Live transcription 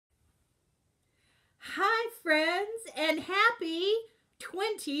friends, and happy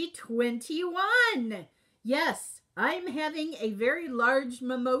 2021. Yes, I'm having a very large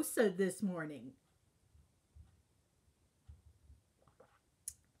mimosa this morning.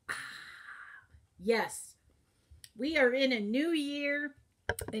 Yes, we are in a new year,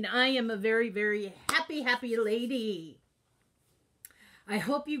 and I am a very, very happy lady. I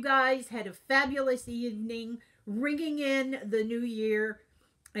hope you guys had a fabulous evening ringing in the new year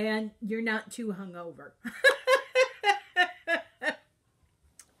and you're not too hungover.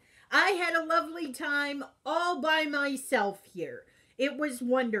 I had a lovely time all by myself here. It was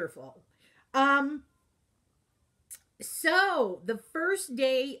wonderful. So the first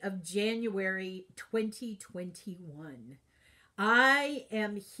day of January 2021. I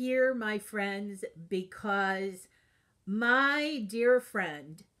am here, my friends, because my dear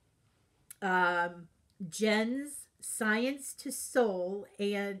friend, Jen's Science to Soul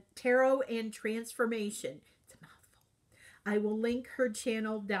and Tarot and Transformation. It's a mouthful. I will link her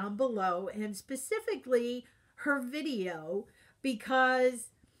channel down below, and specifically her video, because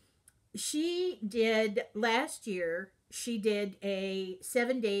she did last year, she did a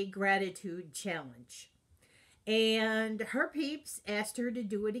 7-day gratitude challenge. And her peeps asked her to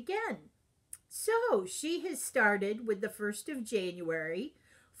do it again. So she has started with the 1st of January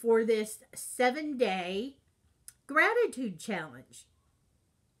for this 7-day gratitude challenge.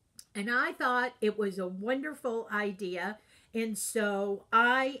 And I thought it was a wonderful idea. And so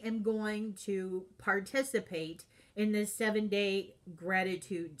I am going to participate in this 7-day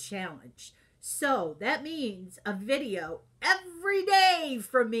gratitude challenge. So that means a video every day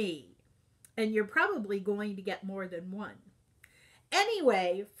from me. And you're probably going to get more than one.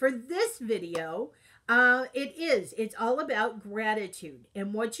 Anyway, for this video, it's all about gratitude.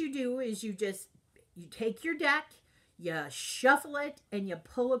 And what you do is you take your deck, you shuffle it, and you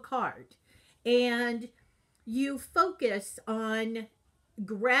pull a card. And you focus on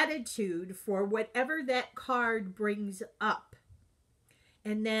gratitude for whatever that card brings up.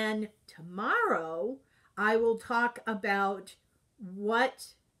 And then tomorrow, I will talk about what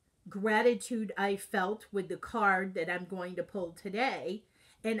gratitude I felt with the card that I'm going to pull today,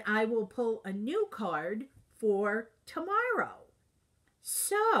 and I will pull a new card for tomorrow.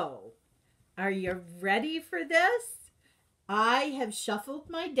 So, are you ready for this? I have shuffled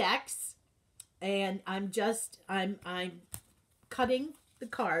my decks, and I'm cutting the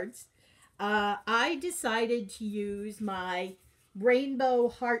cards. I decided to use my Rainbow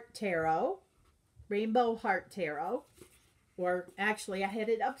Heart Tarot. Or actually, I had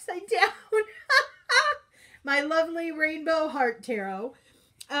it upside down. My lovely Rainbow Heart Tarot.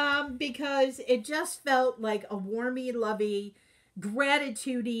 Because it just felt like a warmy, lovey,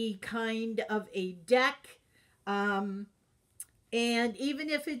 gratitude-y kind of a deck. And even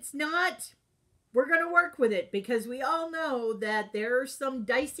if it's not, we're going to work with it. Because we all know that there are some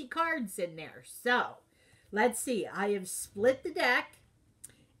dicey cards in there. So, let's see. I have split the deck.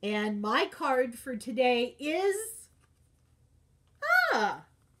 And my card for today is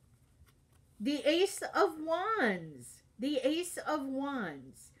the Ace of Wands. The Ace of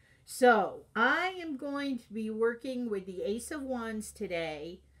Wands. So, I am going to be working with the Ace of Wands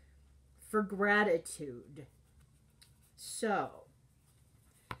today for gratitude. So,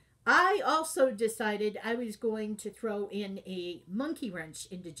 I also decided I was going to throw in a monkey wrench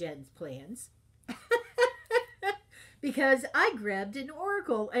into Jen's plans. Because I grabbed an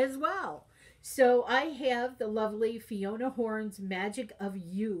oracle as well. So I have the lovely Fiona Horn's Magic of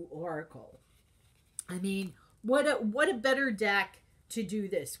You Oracle. I mean, what a better deck to do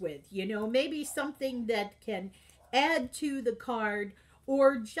this with. You know, maybe something that can add to the card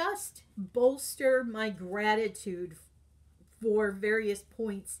or just bolster my gratitude for various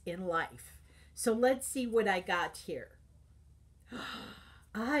points in life. So let's see what I got here.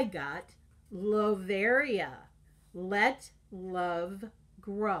 I got Loveria. Let love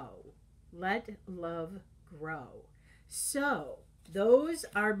grow. Let love grow. So, those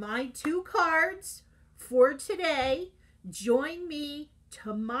are my 2 cards for today. Join me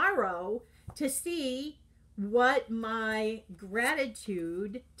tomorrow to see what my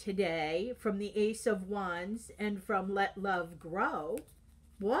gratitude today from the Ace of Wands and from Let Love Grow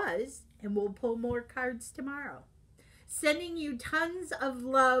was, and we'll pull more cards tomorrow. Sending you tons of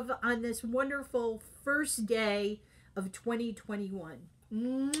love on this wonderful first day of 2021.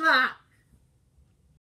 Mwah!